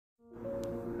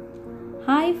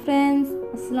Hi friends,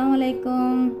 അസ്സലാമു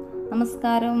അലൈക്കും,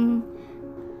 നമസ്കാരം.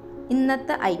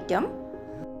 ഇന്നത്തെ ഐറ്റം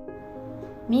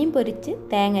മീൻ പൊരിച്ച്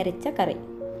തേങ്ങരച്ച കറി.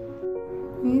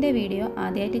 എൻ്റെ വീഡിയോ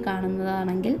ആദ്യമായിട്ട്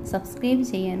കാണുന്നതാണെങ്കിൽ സബ്സ്ക്രൈബ്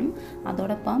ചെയ്യാനും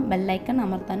അതോടൊപ്പം ബെല്ലൈക്കൺ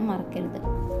അമർത്താനും മറക്കരുത്.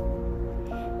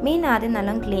 മീൻ ആദ്യം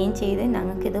നല്ലോണം ക്ലീൻ ചെയ്ത്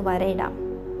ഞങ്ങൾക്കിത് വരയിടാം.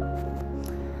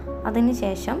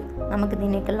 അതിനുശേഷം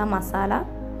നമുക്കിതിനേക്കുള്ള മസാല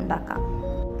ഉണ്ടാക്കാം.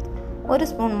 1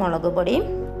 സ്പൂൺ മുളക് പൊടി,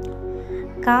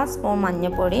 1/4 സ്പൂൺ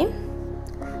മഞ്ഞൾപ്പൊടി,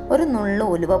 1 നുള്ളു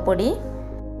ഉലുവപ്പൊടി,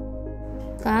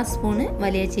 1/4 സ്പൂണ്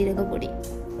വലിയ ജീരകപ്പൊടി.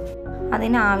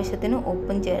 അതിന് ആവശ്യത്തിന്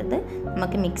ഉപ്പും ചേർത്ത്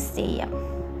നമുക്ക് മിക്സ് ചെയ്യാം.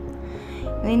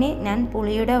 ഇതിന് ഞാൻ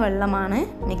പുളിയുടെ വെള്ളമാണ്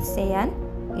മിക്സ് ചെയ്യാൻ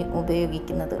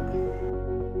ഉപയോഗിക്കുന്നത്.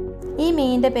 ഈ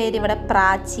മീനിൻ്റെ പേര് ഇവിടെ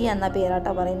പ്രാച്ചി എന്ന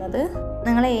പേരാട്ടോ പറയുന്നത്.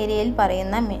 നിങ്ങളെ ഏരിയയിൽ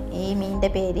പറയുന്ന ഈ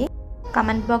മീനിൻ്റെ പേര്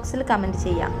കമൻറ്റ് ബോക്സിൽ കമൻറ്റ്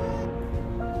ചെയ്യാം.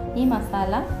 ഈ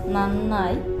മസാല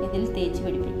നന്നായി ഇതിൽ തേച്ച്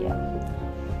പിടിപ്പിക്കുക.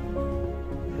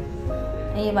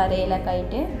 ഈ വരയിലൊക്കെ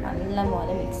ആയിട്ട്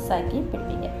നല്ലപോലെ മിക്സാക്കി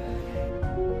പിടിപ്പിക്കുക.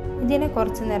 ഇതിനെ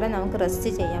കുറച്ച് നേരം നമുക്ക് റെസ്റ്റ്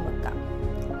ചെയ്യാൻ വെക്കാം.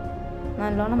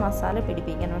 നല്ലോണം മസാല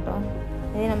പിടിപ്പിക്കണം കേട്ടോ.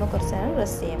 ഇതിന് നമുക്ക് കുറച്ച് നേരം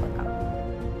റെസ്റ്റ് ചെയ്യാൻ വെക്കാം.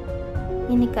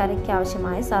 ഇനി കറിക്ക്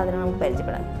ആവശ്യമായ സാധനങ്ങൾ നമുക്ക്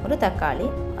പരിചയപ്പെടാം. 1 തക്കാളി,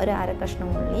 1 അര കഷ്ണം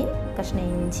ഉള്ളി, കഷ്ണം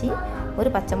ഇഞ്ചി, 1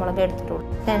 പച്ചമുളക് എടുത്തിട്ടുള്ളൂ.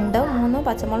 2-3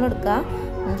 പച്ചമുളക് എടുക്കുക.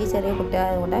 ഇഞ്ചി ചെറിയ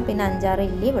കുട്ടിയായതുകൊണ്ട് പിന്നെ 5-6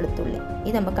 ഇല്ലി വെളുത്തുള്ളി.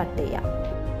 ഇത് നമുക്ക് കട്ട് ചെയ്യാം.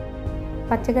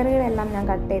 പച്ചക്കറികളെല്ലാം ഞാൻ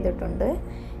കട്ട് ചെയ്തിട്ടുണ്ട്.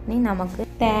 ഇനി നമുക്ക്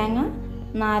തേങ്ങ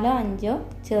 4-5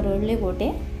 ചെറുള്ളി കൂട്ടി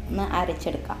ഒന്ന്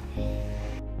അരച്ചെടുക്കാം.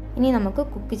 ഇനി നമുക്ക്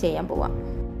കുക്ക് ചെയ്യാൻ പോവാം.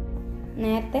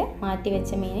 നേരത്തെ മാറ്റി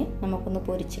വെച്ച മീൻ നമുക്കൊന്ന്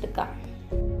പൊരിച്ചെടുക്കാം.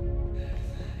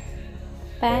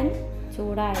 പാൻ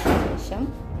ചൂടായതിനു ശേഷം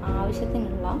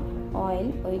ആവശ്യത്തിനുള്ള ഓയിൽ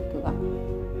ഒഴിക്കുക.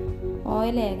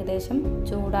 ഓയിൽ ഏകദേശം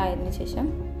ചൂടായതിനു ശേഷം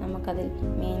നമുക്കതിൽ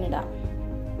മീനിടാം.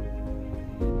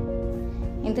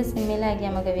 ഇത് സിമ്മിലാക്കി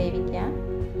നമുക്ക് വേവിക്കാം.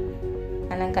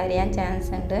 എല്ലാം കരിയാൻ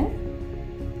ചാൻസ് ഉണ്ട്,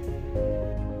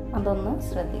 അതൊന്ന്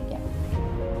ശ്രദ്ധിക്കാം.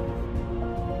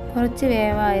 കുറച്ച്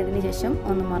വേവായതിനു ശേഷം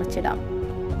ഒന്ന് മറിച്ചിടാം.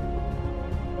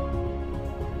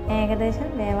 ഏകദേശം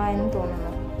വേവായെന്ന്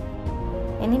തോന്നുന്നു.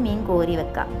 ഇനി മീൻ കോരി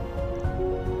വെക്കാം.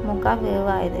 1/4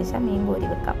 വേവായ ശേഷം മീൻ കോരി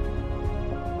വെക്കാം.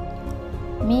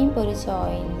 മീൻ പൊരിച്ച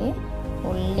ഓയിലിൽ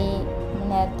ഉള്ളി,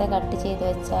 നേരത്തെ കട്ട് ചെയ്ത്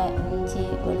വെച്ച ഇഞ്ചി,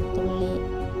 വെളുത്തുള്ളി,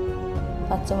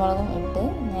 പച്ചമുളകും ഇട്ട്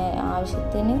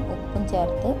ആവശ്യത്തിന് ഉപ്പും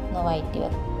ചേർത്ത് ഒന്ന് വഴറ്റി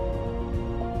വെക്കാം.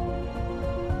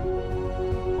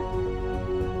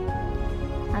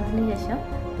 അതിനുശേഷം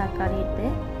തക്കാളി ഇട്ട്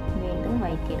വീണ്ടും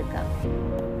വഴറ്റിയെടുക്കാം.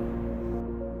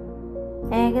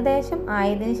 ഏകദേശം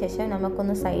ആയതിനു ശേഷം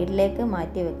നമുക്കൊന്ന് സൈഡിലേക്ക്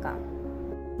മാറ്റി വെക്കാം.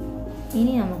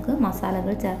 ഇനി നമുക്ക്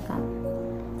മസാലകൾ ചേർക്കാം.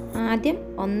 ആദ്യം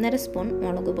 1/2 സ്പൂൺ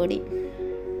മുളക് പൊടി,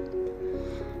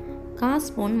 1/4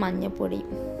 സ്പൂൺ മഞ്ഞൾപ്പൊടി,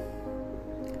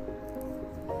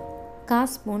 1/4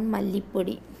 സ്പൂൺ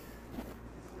മല്ലിപ്പൊടി,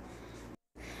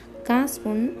 1/4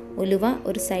 സ്പൂൺ ഉലുവ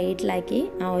ഒരു സൈഡിലാക്കി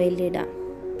ആ ഓയിലിടാം.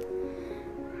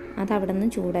 അതവിടെ നിന്ന്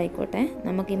ചൂടായിക്കോട്ടെ.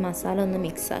 നമുക്ക് ഈ മസാല ഒന്ന്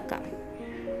മിക്സാക്കാം.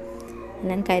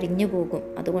 എല്ലാം കരിഞ്ഞു പോകും,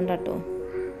 അതുകൊണ്ടാട്ടോ.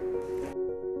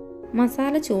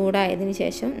 മസാല ചൂടായതിന്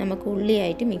ശേഷം നമുക്ക്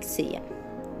ഉള്ളിയായിട്ട് മിക്സ് ചെയ്യാം.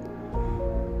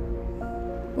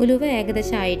 ഉലുവ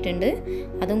ഏകദേശം ആയിട്ടുണ്ട്,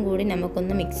 അതും കൂടി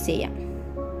നമുക്കൊന്ന് മിക്സ് ചെയ്യാം.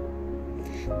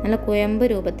 നല്ല കുഴമ്പ്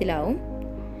രൂപത്തിലാവും.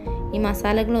 ഈ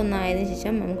മസാലകളൊന്നായതിനു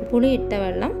ശേഷം നമുക്ക് പുളിയിട്ട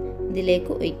വെള്ളം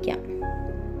ഇതിലേക്ക് ഒഴിക്കാം.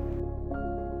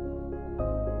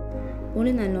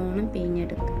 പുളി നല്ലോണം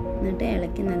പിഴിഞ്ഞെടുക്കുക. എന്നിട്ട്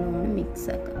ഇളക്കി നല്ലോണം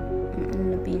മിക്സാക്കാം.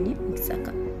 നല്ല പിഴിഞ്ഞ്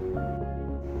മിക്സാക്കാം.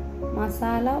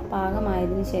 മസാല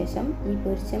പാകമായതിനു ശേഷം ഈ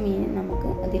പൊരിച്ച മീൻ നമുക്ക്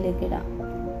അതിലേക്ക് ഇടാം.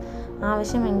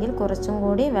 ആവശ്യമെങ്കിൽ കുറച്ചും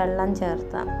കൂടി വെള്ളം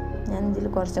ചേർത്താം. ഞാൻ ഇതിൽ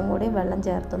കുറച്ചും കൂടി വെള്ളം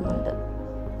ചേർത്തുന്നുണ്ട്.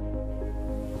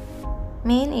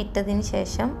 മീൻ ഇട്ടതിന്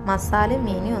ശേഷം മസാല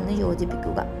മീനും ഒന്ന്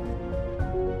യോജിപ്പിക്കുക.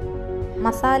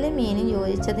 മസാല മീനും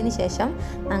യോജിച്ചതിന് ശേഷം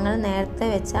ഞങ്ങൾ നേരത്തെ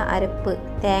വെച്ച അരപ്പ്,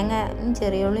 തേങ്ങയും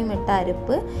ചെറിയുള്ളിയും ഇട്ട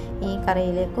അരപ്പ് ഈ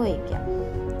കറിയിലേക്ക് ഒഴിക്കാം.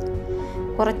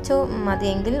 കുറച്ചു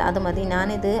മതിയെങ്കിൽ അത് മതി.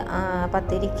 ഞാനിത്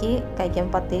പത്തിരിക്ക് കഴിക്കാം.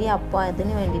 പത്തിരി അപ്പം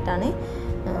അതിന് വേണ്ടിയിട്ടാണ്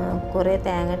കുറേ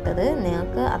തേങ്ങ ഇട്ടത്.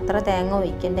 നിങ്ങൾക്ക് അത്ര തേങ്ങ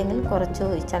ഒഴിക്കണ്ടെങ്കിൽ കുറച്ച്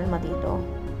ഒഴിച്ചാൽ മതി കേട്ടോ.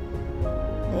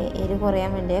 എരി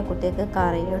കുറയാൻ വേണ്ടിയ കുട്ടികൾക്ക്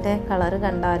കറിയുടെ കളറ്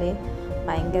കണ്ടാൽ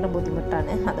ഭയങ്കര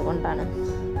ബുദ്ധിമുട്ടാണ്, അതുകൊണ്ടാണ്.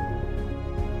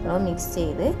 മിക്സ്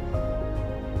ചെയ്ത്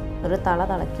ഒരു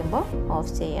തിളയ്ക്കുമ്പോൾ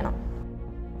ഓഫ് ചെയ്യണം.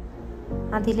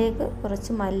 അതിലേക്ക്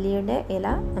കുറച്ച് മല്ലിയുടെ ഇല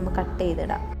നമുക്ക് കട്ട്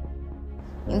ചെയ്തിടാം.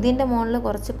 ഇതിൻ്റെ മുകളിൽ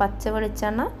കുറച്ച് പച്ച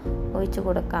വെളിച്ചെണ്ണ ഒഴിച്ച്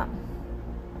കൊടുക്കാം.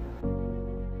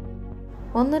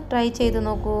 ഒന്ന് ട്രൈ ചെയ്ത്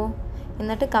നോക്കൂ.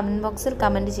 എന്നിട്ട് കമൻറ്റ് ബോക്സിൽ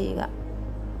കമൻറ്റ് ചെയ്യുക.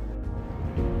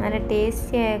 നല്ല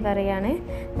ടേസ്റ്റിയായ കറിയാണ്.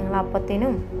 നിങ്ങൾ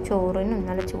അപ്പത്തിനും ചോറിനും,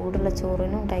 നല്ല ചൂടുള്ള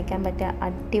ചോറിനും കഴിക്കാൻ പറ്റിയ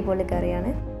അടിപൊളി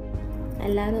കറിയാണ്.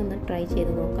 എല്ലാവരും ഒന്ന് ട്രൈ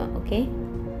ചെയ്ത് നോക്കാം. ഓക്കെ,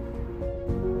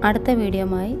 അടുത്ത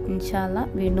വീഡിയോയുമായി ഇൻഷാ അല്ലാഹ്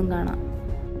വീണ്ടും കാണാം.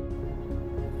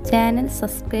 ചാനൽ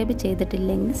സബ്സ്ക്രൈബ്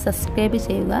ചെയ്തിട്ടില്ലെങ്കിൽ സബ്സ്ക്രൈബ്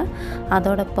ചെയ്യുക,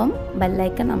 അതോടൊപ്പം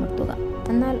ബെല്ലൈക്കൺ അമർത്തുക.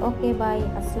 എന്നാൽ ഓക്കെ, ബൈ.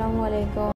 അസ്സലാമു അലൈക്കും.